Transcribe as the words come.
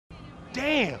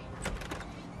Damn.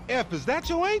 F, is that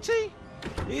your auntie?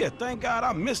 Yeah, thank God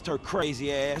I missed her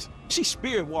crazy ass. She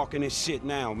spirit walking this shit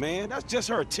now, man. That's just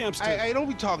her attempts to... Hey, don't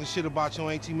be talking shit about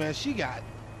your auntie, man. She got it.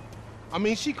 I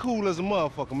mean, she cool as a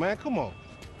motherfucker, man. Come on.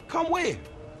 Come where?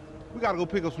 We gotta go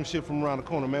pick up some shit from around the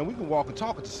corner, man. We can walk and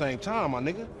talk at the same time, my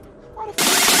nigga. Why the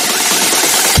fuck?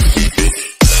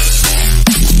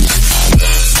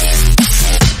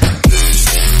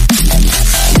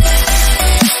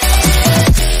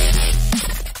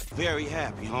 Very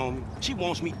happy, homie. She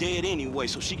wants me dead anyway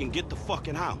so she can get the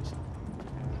fucking house.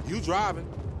 You driving.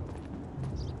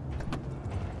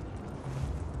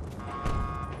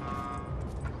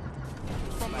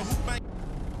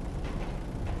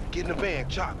 Get in the van,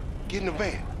 Chop. Get in the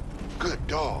van. Good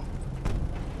dog.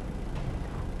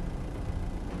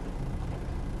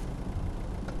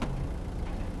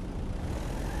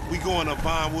 We going up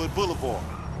Vinewood Boulevard.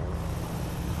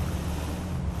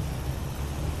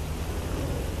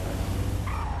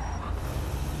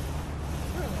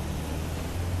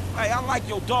 Hey, I like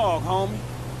your dog, homie.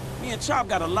 Me and Chop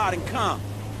got a lot in common.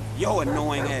 Yo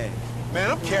annoying ass.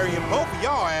 Man, I'm carrying both of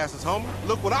y'all asses, homie.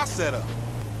 Look what I set up.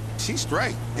 She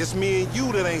straight. It's me and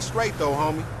you that ain't straight, though,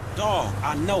 homie. Dog,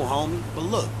 I know, homie. But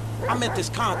look, I met this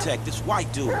contact, this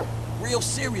white dude. Real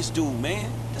serious dude,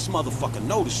 man. This motherfucker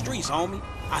know the streets, homie.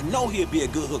 I know he'll be a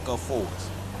good hookup for us.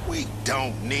 We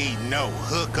don't need no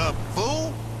hookup,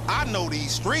 fool. I know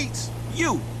these streets.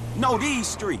 You know these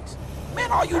streets.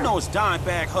 Man, all you know is dime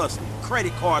bag hustling,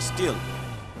 credit card stealing.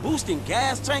 Boosting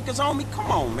gas tankers, homie?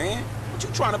 Come on, man. What, you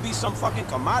trying to be some fucking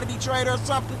commodity trader or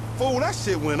something? Fool, that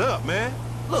shit went up, man.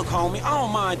 Look, homie, I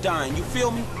don't mind dying, you feel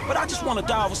me? But I just want to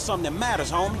die with something that matters,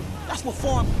 homie. That's what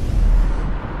form...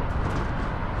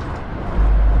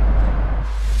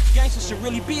 gangsters should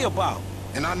really be about.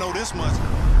 And I know this much.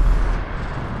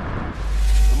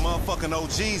 The motherfucking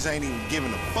OGs ain't even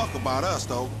giving a fuck about us,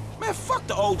 though. Man, fuck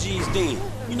the OGs then.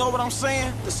 You know what I'm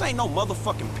saying? This ain't no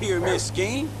motherfucking pyramid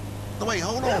scheme. No, wait,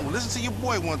 hold on. Listen to your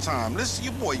boy one time. Listen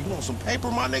to your boy. You want some paper,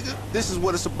 my nigga? This is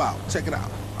what it's about. Check it out.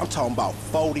 I'm talking about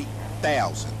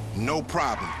 40,000. No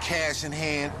problem. Cash in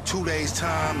hand, 2 days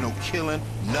time, no killing,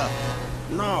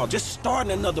 nothing. No, just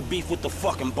starting another beef with the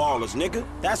fucking ballers, nigga.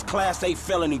 That's Class A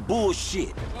felony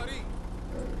bullshit.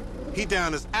 He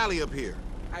down this alley up here.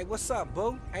 Hey, what's up,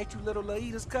 boo? Ain't you little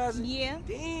Laida's cousin? Yeah.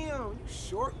 Damn, you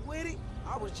short with it?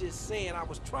 I was just saying I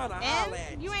was trying to holler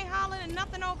at you. You ain't hollering at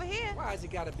nothing over here. Why is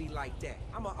it gotta be like that?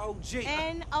 I'm an OG.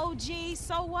 And OG,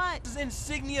 so what? This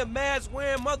insignia mask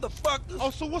wearing motherfuckers. Oh,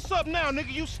 so what's up now,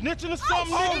 nigga? You snitching or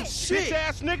something, nigga? Shit. Bitch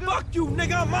ass nigga. Fuck you,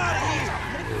 nigga. I'm out of here.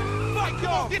 Fuck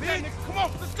y'all, Get that nigga. Come on,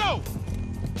 let's go.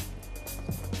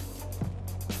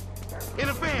 In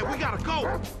the van, we gotta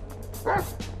go.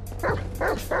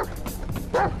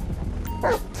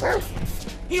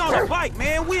 He on a bike,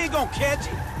 man. We ain't gonna catch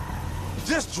him.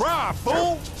 Just drive,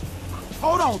 fool.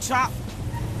 Hold on, Chop.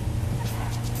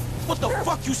 What the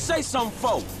fuck you say something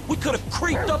for? We could've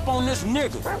creeped up on this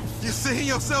nigga. You see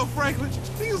yourself, Franklin?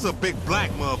 He was a big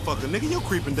black motherfucker, nigga. Your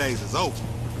creeping days is over.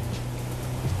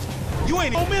 You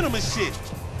ain't momentum and shit.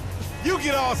 You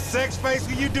get all sex-faced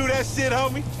when you do that shit,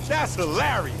 homie. That's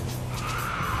hilarious.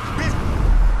 Bitch.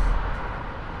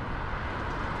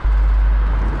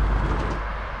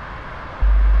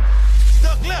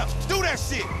 Stuck left. Do that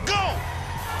shit. Go.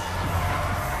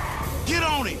 Get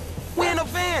on it. We in a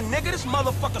van, nigga. This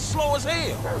motherfucker slow as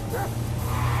hell.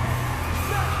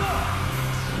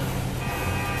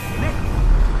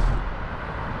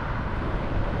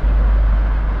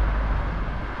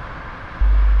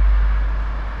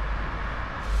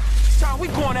 So we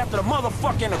going after the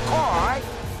motherfucker in the car, all right?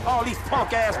 All these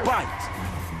punk-ass bikes.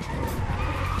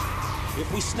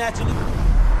 If we snatching it...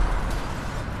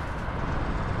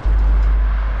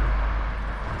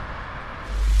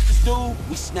 this dude,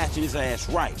 we snatching his ass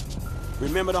right.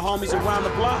 Remember the homies around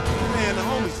the block? Man, the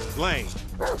homies is lame.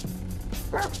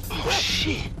 Oh,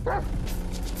 shit.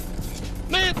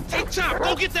 Man, hey, Chop,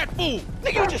 go get that fool.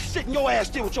 Nigga, you just sitting your ass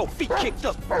there with your feet kicked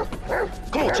up.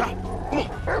 Come on, Chop. Come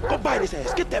on. Go bite his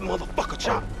ass. Get that motherfucker,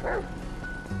 Chop.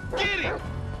 Get it.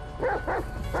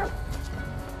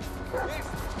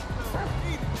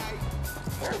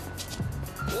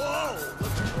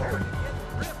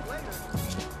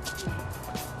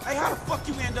 Hey, how the fuck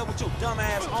you end up with your dumb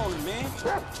ass owner, man?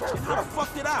 And how the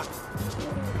fuck did I?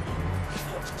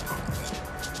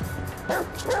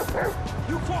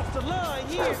 You crossed the line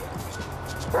here.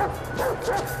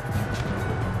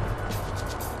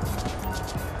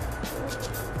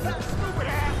 That stupid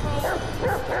asshole.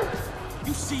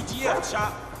 You CGF,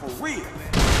 Chop, for real.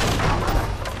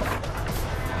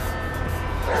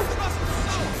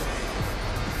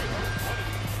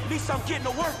 At least I'm getting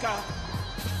a workout.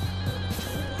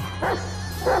 Hey,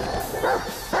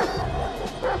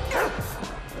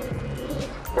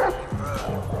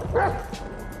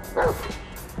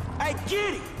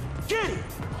 get it! Get it!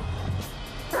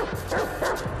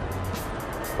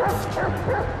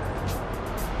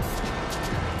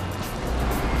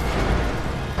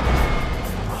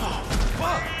 Oh,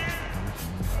 fuck!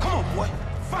 Come on, boy.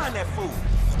 Find that fool.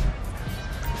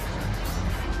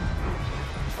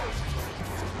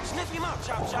 Sniff him out,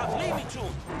 Chop Chop. Lead me to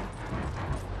him.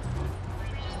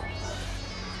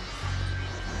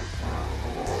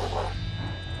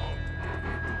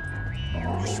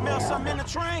 You smell something in the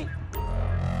train?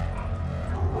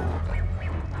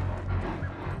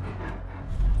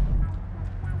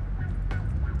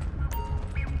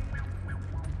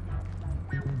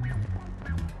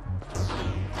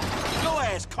 Your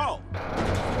ass caught.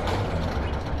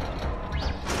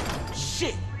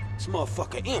 Shit, this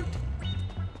motherfucker empty.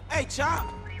 Hey, Chop,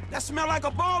 that smell like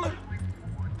a baller?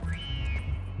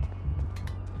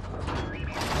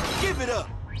 Give it up.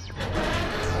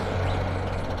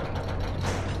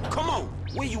 Come on,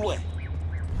 where you at?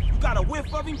 You got a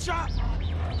whiff of him, Chop?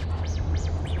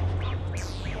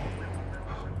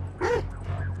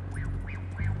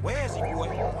 Where is he,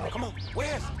 boy? Come on,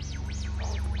 where is he?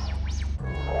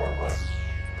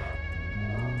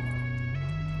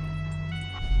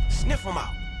 Sniff him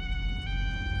out.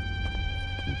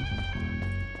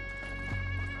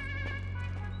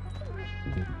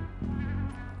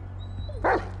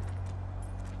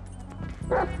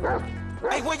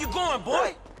 Hey, where you going,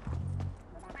 boy?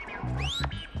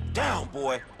 Down,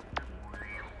 boy.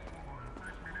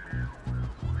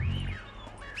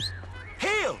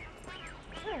 Heel!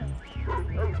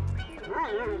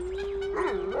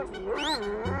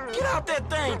 Get out that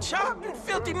thing, Chop, you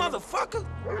filthy motherfucker!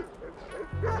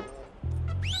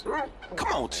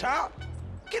 Come on, Chop.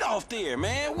 Get off there,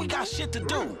 man. We got shit to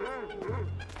do.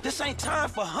 This ain't time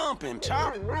for humping,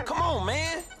 Chop. Come on,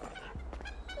 man.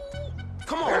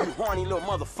 Come on, you horny little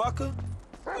motherfucker.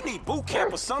 You need boot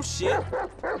camp or some shit.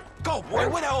 Go, boy.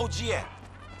 Where the OG at?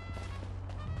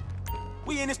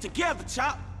 We in this together,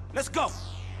 Chop. Let's go.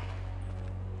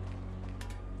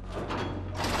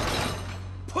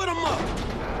 Put him up.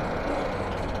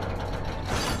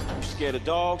 You scared of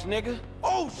dogs, nigga?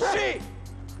 Oh, shit!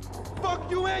 Fuck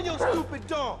you and your stupid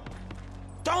dog.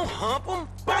 Don't hump him.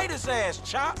 Bite his ass,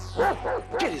 Chop.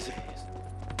 Get his ass.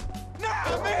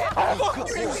 Nah, man! Fuck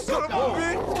you, son of a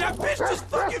bitch! That bitch just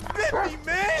fucking bit me,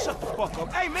 man! Shut the fuck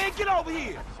up. Hey, man, get over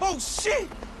here! Oh, shit!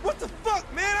 What the fuck,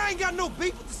 man? I ain't got no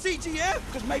beef with the CGF.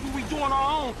 Cause maybe we doing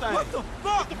our own thing. What the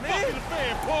fuck, man? Fuck in the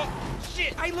fan, Punk.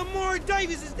 Shit! Hey, Lamar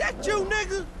Davis, is that you,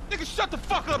 nigga? Nigga, shut the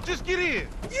fuck up. Just get in.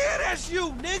 Yeah, that's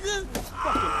you, nigga!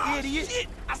 Fucking idiot. Shit!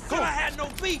 I said I had no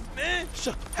beef, man!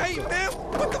 Shut the fuck Hey, up. man,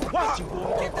 what the Watch fuck? it,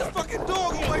 boy. Get this fucking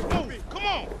dog away from me! Come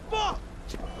on. Fuck!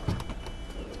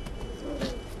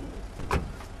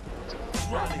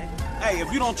 Hey,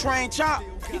 if you don't train Chop,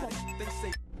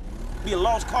 be a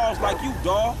lost cause like you,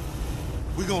 dawg.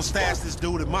 We gonna stash this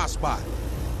dude at my spot.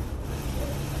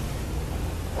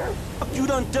 What you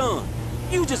done?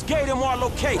 You just gave them our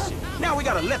location. Now we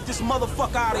gotta let this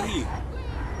motherfucker out of here.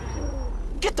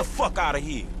 Get the fuck out of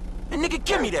here. And nigga,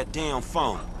 give me that damn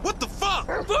phone. What the fuck?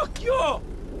 Fuck y'all!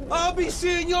 I'll be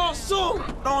seeing y'all soon!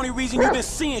 The only reason you been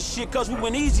seeing shit cause we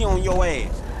went easy on your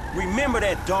ass. Remember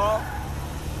that, dawg.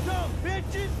 Dumb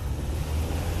bitches!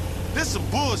 This some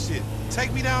bullshit.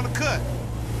 Take me down the cut.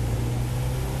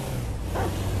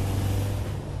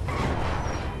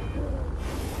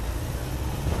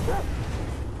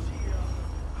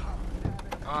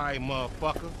 All right,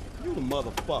 motherfucker. You the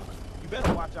motherfucker. You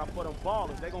better watch out for them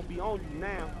ballers. They gonna be on you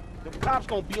now. Them cops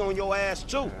gonna be on your ass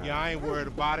too. Yeah, I ain't worried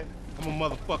about it. I'm a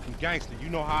motherfucking gangster. You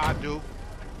know how I do.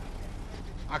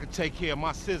 I can take care of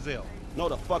my sizzle. No,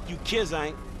 the fuck you kids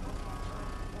ain't.